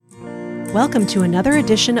Welcome to another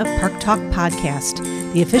edition of Park Talk Podcast,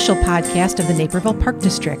 the official podcast of the Naperville Park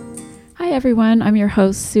District. Hi everyone, I'm your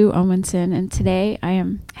host Sue Omenson, and today I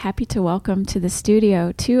am happy to welcome to the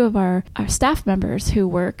studio two of our staff members who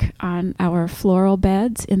work on our floral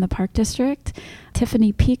beds in the Park District,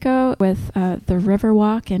 Tiffany Pico with the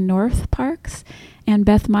Riverwalk and North Parks, and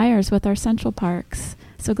Beth Myers with our Central Parks.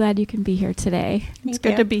 So glad you can be here today. It's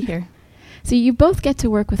good to be here. So you both get to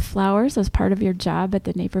work with flowers as part of your job at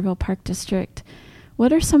the Naperville Park District.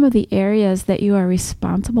 What are some of the areas that you are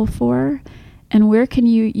responsible for, and where can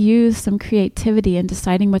you use some creativity in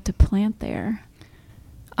deciding what to plant there?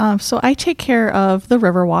 So I take care of the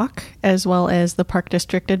Riverwalk as well as the Park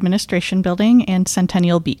District Administration Building and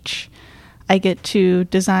Centennial Beach. I get to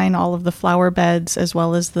design all of the flower beds as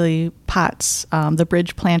well as the pots, the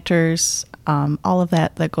bridge planters, all of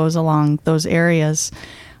that goes along those areas.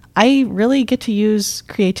 I really get to use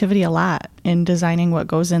creativity a lot in designing what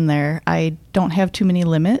goes in there. I don't have too many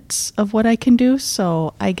limits of what I can do,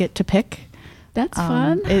 so I get to pick. That's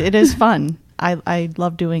fun. It is fun. I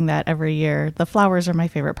love doing that every year. The flowers are my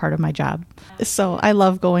favorite part of my job. So I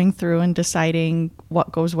love going through and deciding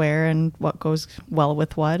what goes where and what goes well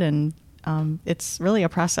with what, and it's really a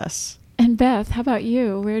process. And Beth, how about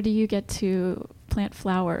you? Where do you get to plant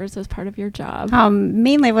flowers as part of your job?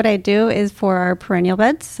 Mainly what I do is for our perennial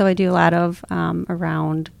beds. So I do a lot of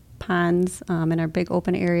around ponds in our big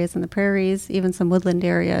open areas in the prairies, even some woodland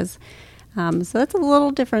areas. So that's a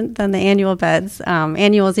little different than the annual beds.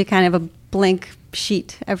 Annuals, you kind of have a blank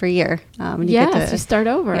sheet every year. You start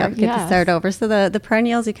over. Yeah, get to start over. So the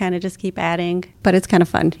perennials, you kind of just keep adding, but it's kind of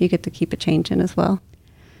fun. You get to keep it changing as well.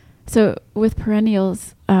 So with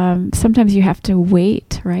perennials, sometimes you have to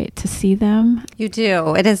wait, right, to see them? You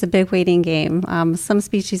do. It is a big waiting game. Some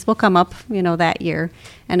species will come up, that year,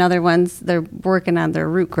 and other ones, they're working on their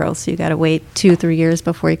root growth, so you got to wait 2-3 years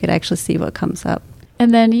before you could actually see what comes up.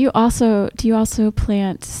 And then do you also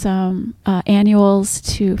plant some annuals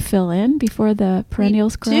to fill in before the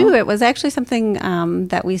perennials grow? We do. It was actually something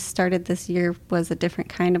that we started this year, was a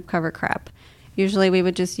different kind of cover crop. Usually we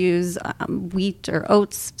would just use wheat or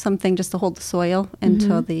oats, something just to hold the soil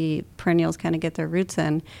until the perennials kind of get their roots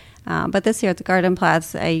in. But this year at the garden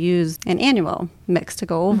plots, I used an annual mix to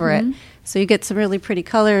go over it. So you get some really pretty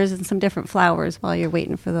colors and some different flowers while you're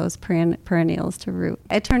waiting for those perennials to root.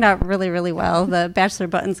 It turned out really, really well. The bachelor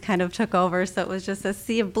buttons kind of took over, so it was just a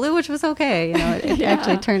sea of blue, which was okay. It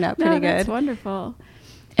actually turned out pretty good. That's wonderful.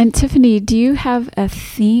 And Tiffany, do you have a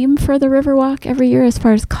theme for the Riverwalk every year as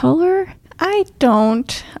far as color? I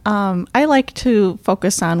don't. I like to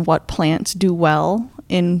focus on what plants do well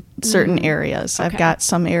in certain areas. Okay. I've got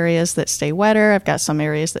some areas that stay wetter. I've got some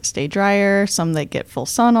areas that stay drier, some that get full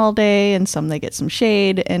sun all day, and some that get some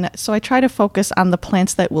shade. And so I try to focus on the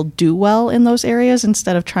plants that will do well in those areas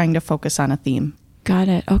instead of trying to focus on a theme. Got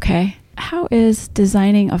it. Okay. How is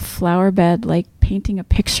designing a flower bed like painting a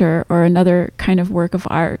picture or another kind of work of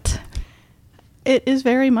art? It is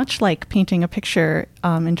very much like painting a picture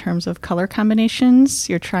in terms of color combinations.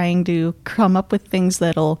 You're trying to come up with things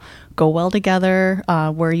that'll go well together,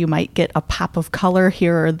 where you might get a pop of color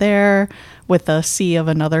here or there with a sea of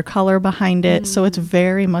another color behind it. So it's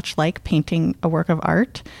very much like painting a work of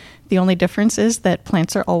art. The only difference is that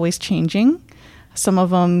plants are always changing. Some of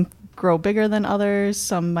them grow bigger than others.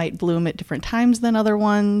 Some might bloom at different times than other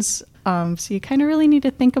ones. So you kind of really need to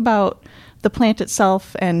think about the plant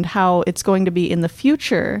itself and how it's going to be in the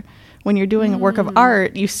future. When you're doing a work of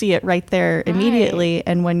art, you see it right there immediately. Right.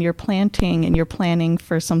 And when you're planting and you're planning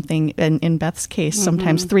for something, in Beth's case,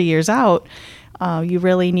 sometimes 3 years out, you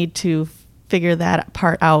really need to figure that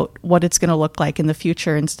part out, what it's going to look like in the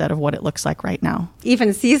future instead of what it looks like right now.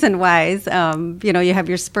 Even season-wise, you have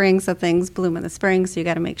your spring, so things bloom in the spring, so you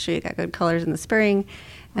got to make sure you got good colors in the spring.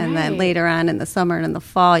 And then later on in the summer and in the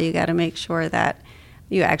fall, you got to make sure that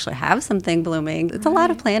you actually have something blooming. It's a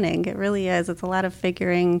lot of planning. It really is. It's a lot of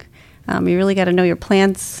figuring. You really got to know your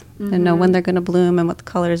plants and know when they're going to bloom and what the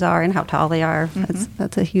colors are and how tall they are.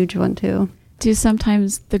 That's a huge one, too. Do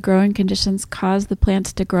sometimes the growing conditions cause the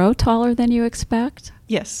plants to grow taller than you expect?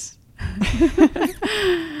 Yes.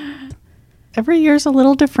 Every year's a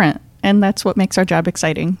little different, and that's what makes our job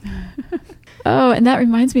exciting. Oh, and that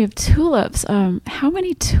reminds me of tulips. How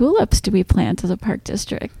many tulips do we plant as a park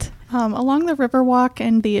district? Along the Riverwalk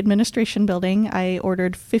and the administration building, I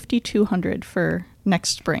ordered 5,200 for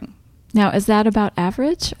next spring. Now, is that about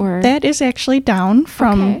average, or? That is actually down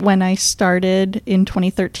from when I started in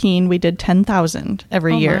 2013. We did 10,000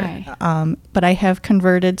 every year. But I have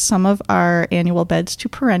converted some of our annual beds to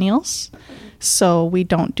perennials. So we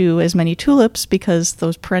don't do as many tulips because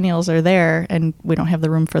those perennials are there and we don't have the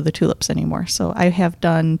room for the tulips anymore. So I have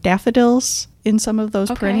done daffodils in some of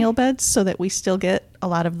those perennial beds so that we still get a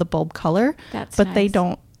lot of the bulb color. That's but nice. They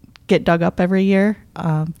don't get dug up every year.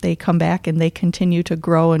 They come back and they continue to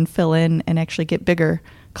grow and fill in and actually get bigger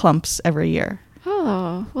clumps every year.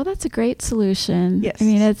 Oh, well, that's a great solution. Yes. I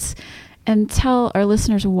mean, and tell our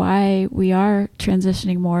listeners why we are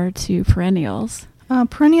transitioning more to perennials.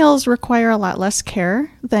 Perennials require a lot less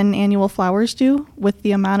care than annual flowers do, with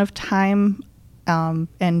the amount of time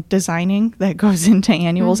and designing that goes into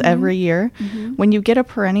annuals every year. When you get a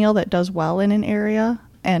perennial that does well in an area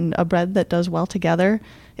and a bed that does well together,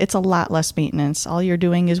 it's a lot less maintenance. All you're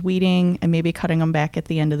doing is weeding and maybe cutting them back at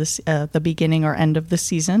the end of the beginning or end of the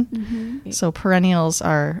season. So perennials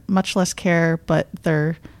are much less care, but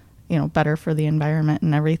they're better for the environment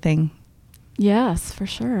and everything. Yes, for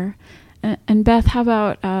sure. And Beth, how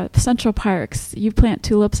about Central Parks? You plant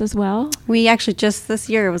tulips as well? We actually just this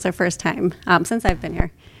year was our first time since I've been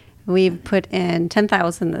here. We've put in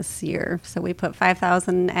 10,000 this year. So we put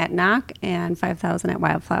 5,000 at Knock and 5,000 at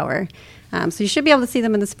Wildflower. So you should be able to see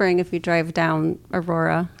them in the spring if you drive down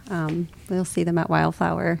Aurora. You'll see them at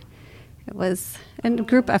Wildflower. It was a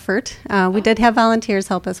group effort. We did have volunteers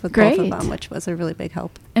help us with both of them, which was a really big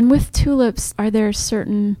help. And with tulips, are there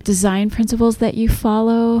certain design principles that you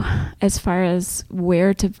follow as far as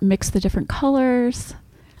where to mix the different colors?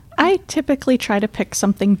 I typically try to pick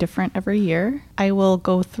something different every year. I will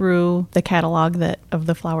go through the catalog of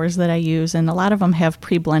the flowers that I use, and a lot of them have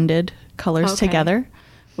pre-blended colors together,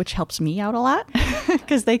 which helps me out a lot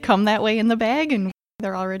because they come that way in the bag and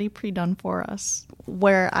they're already pre-done for us.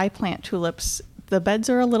 Where I plant tulips, the beds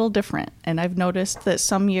are a little different, and I've noticed that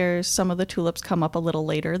some years some of the tulips come up a little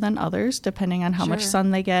later than others, depending on how much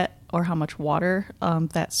sun they get or how much water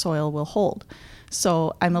that soil will hold.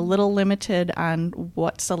 So I'm a little limited on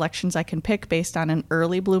what selections I can pick based on an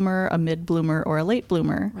early bloomer, a mid bloomer, or a late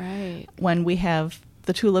bloomer. Right. When we have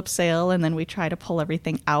the tulip sale and then we try to pull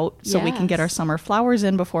everything out so we can get our summer flowers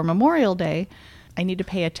in before Memorial Day, I need to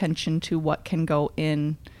pay attention to what can go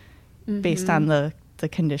in based on the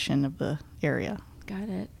condition of the area. Got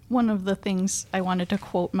it. One of the things I wanted to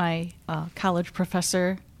quote my college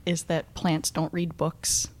professor is that plants don't read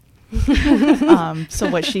books. So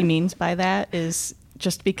what she means by that is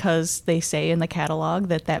just because they say in the catalog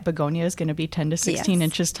that begonia is going to be 10 to 16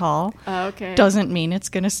 inches tall doesn't mean it's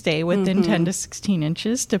going to stay within 10 to 16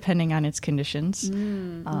 inches depending on its conditions.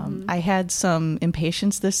 I had some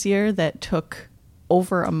impatiens this year that took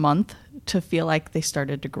over a month to feel like they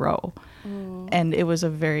started to grow. And it was a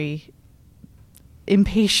very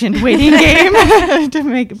impatient waiting game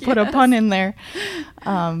to put a pun in there.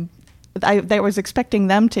 I was expecting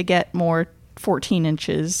them to get more 14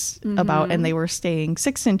 inches and they were staying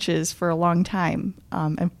 6 inches for a long time.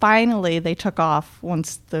 And finally they took off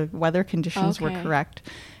once the weather conditions were correct,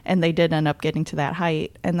 and they did end up getting to that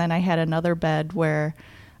height. And then I had another bed where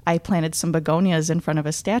I planted some begonias in front of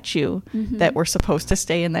a statue that were supposed to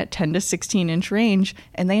stay in that 10 to 16 inch range,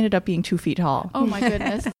 and they ended up being 2 feet tall. Oh my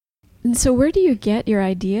goodness. And so where do you get your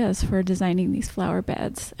ideas for designing these flower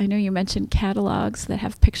beds? I know you mentioned catalogs that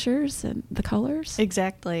have pictures and the colors.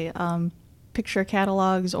 Exactly. Picture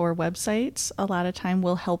catalogs or websites a lot of time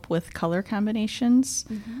will help with color combinations.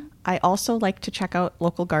 I also like to check out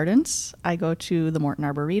local gardens. I go to the Morton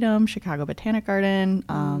Arboretum, Chicago Botanic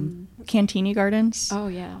Garden, Cantini Gardens. Oh,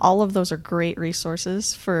 yeah. All of those are great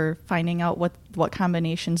resources for finding out what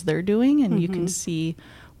combinations they're doing, and you can see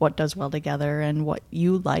what does well together and what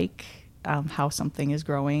you like, how something is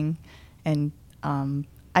growing. And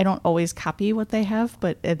I don't always copy what they have,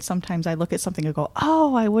 but sometimes I look at something and go,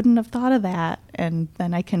 oh, I wouldn't have thought of that. And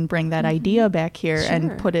then I can bring that idea back here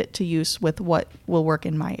and put it to use with what will work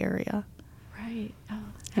in my area. Right. Oh.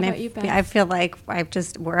 And How about you, Beth? I feel like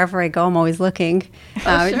wherever I go, I'm always looking.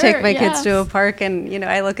 Take my kids to a park, and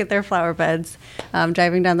I look at their flower beds.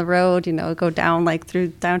 Driving down the road, go down like through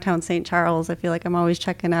downtown St. Charles. I feel like I'm always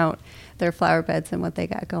checking out their flower beds and what they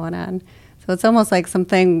got going on. So it's almost like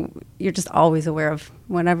something you're just always aware of.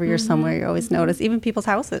 Whenever you're somewhere, you always notice. Even people's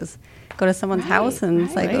houses. Go to someone's house, and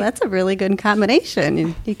it's like, well, that's a really good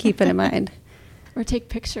combination. You keep it in mind. Or take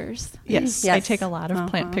pictures. Yes. I take a lot of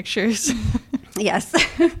plant pictures. Yes.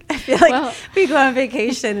 I feel like we go on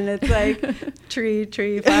vacation and it's like tree,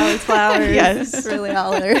 flowers. Yes. That's really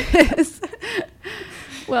all there is.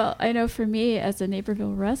 Well, I know for me as a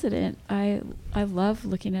Naperville resident, I love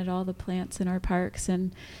looking at all the plants in our parks.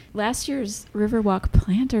 And last year's Riverwalk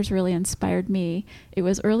planters really inspired me. It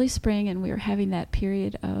was early spring and we were having that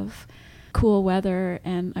period of cool weather,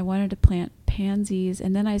 and I wanted to plant pansies,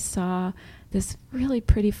 and then I saw this really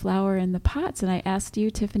pretty flower in the pots, and I asked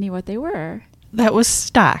you, Tiffany, what they were. That was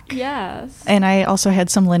stock. Yes. And I also had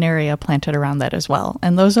some Linaria planted around that as well.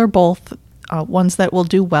 And those are both ones that will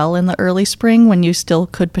do well in the early spring when you still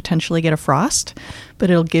could potentially get a frost, but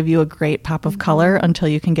it'll give you a great pop of color until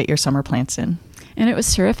you can get your summer plants in. And it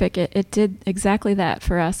was terrific. It did exactly that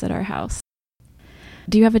for us at our house.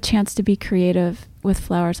 Do you have a chance to be creative with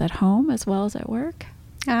flowers at home as well as at work?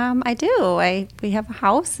 I do. We have a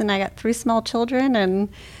house, and I got 3 small children, and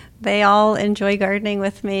they all enjoy gardening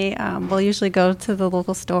with me. We'll usually go to the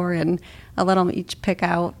local store and I'll let them each pick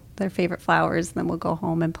out their favorite flowers, and then we'll go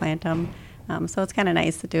home and plant them. So it's kind of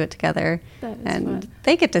nice to do it together. That is and fun.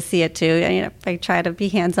 They get to see it too. I try to be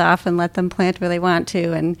hands off and let them plant where they want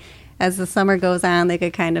to. And as the summer goes on, they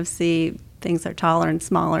could kind of see things are taller and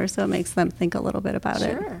smaller, so it makes them think a little bit about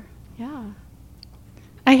it. Sure. Yeah.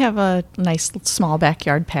 I have a nice small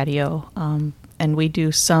backyard patio, and we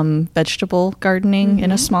do some vegetable gardening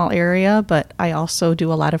in a small area, but I also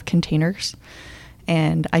do a lot of containers.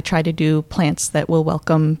 And I try to do plants that will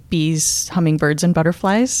welcome bees, hummingbirds, and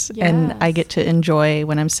butterflies. Yes. And I get to enjoy,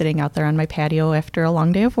 when I'm sitting out there on my patio after a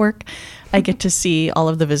long day of work, I get to see all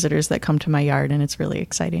of the visitors that come to my yard, and it's really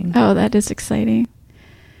exciting. Oh, that is exciting.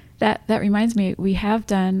 That reminds me, we have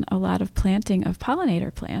done a lot of planting of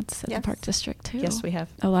pollinator plants at the Park District too. Yes, we have.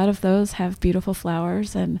 A lot of those have beautiful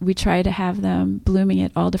flowers, and we try to have them blooming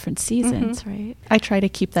at all different seasons, right? I try to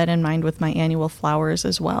keep that in mind with my annual flowers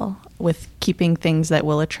as well, with keeping things that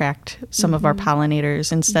will attract some of our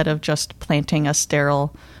pollinators instead of just planting a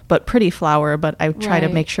sterile but pretty flower, but I try to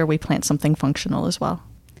Right. make sure we plant something functional as well.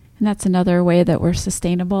 And that's another way that we're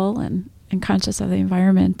sustainable and conscious of the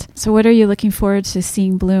environment. So what are you looking forward to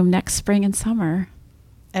seeing bloom next spring and summer?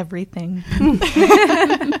 Everything.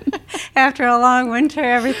 After a long winter,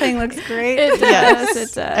 everything looks great. It does. Yes.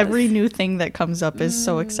 It does. Every new thing that comes up is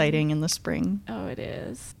so exciting in the spring. Oh, it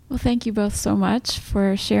is. Well, thank you both so much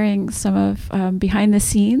for sharing some of behind the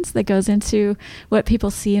scenes that goes into what people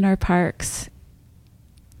see in our parks.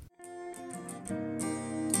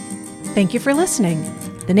 Thank you for listening.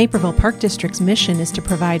 The Naperville Park District's mission is to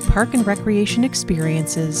provide park and recreation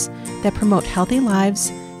experiences that promote healthy lives,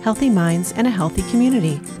 healthy minds, and a healthy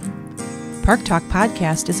community. Park Talk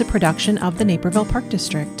Podcast is a production of the Naperville Park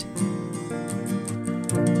District.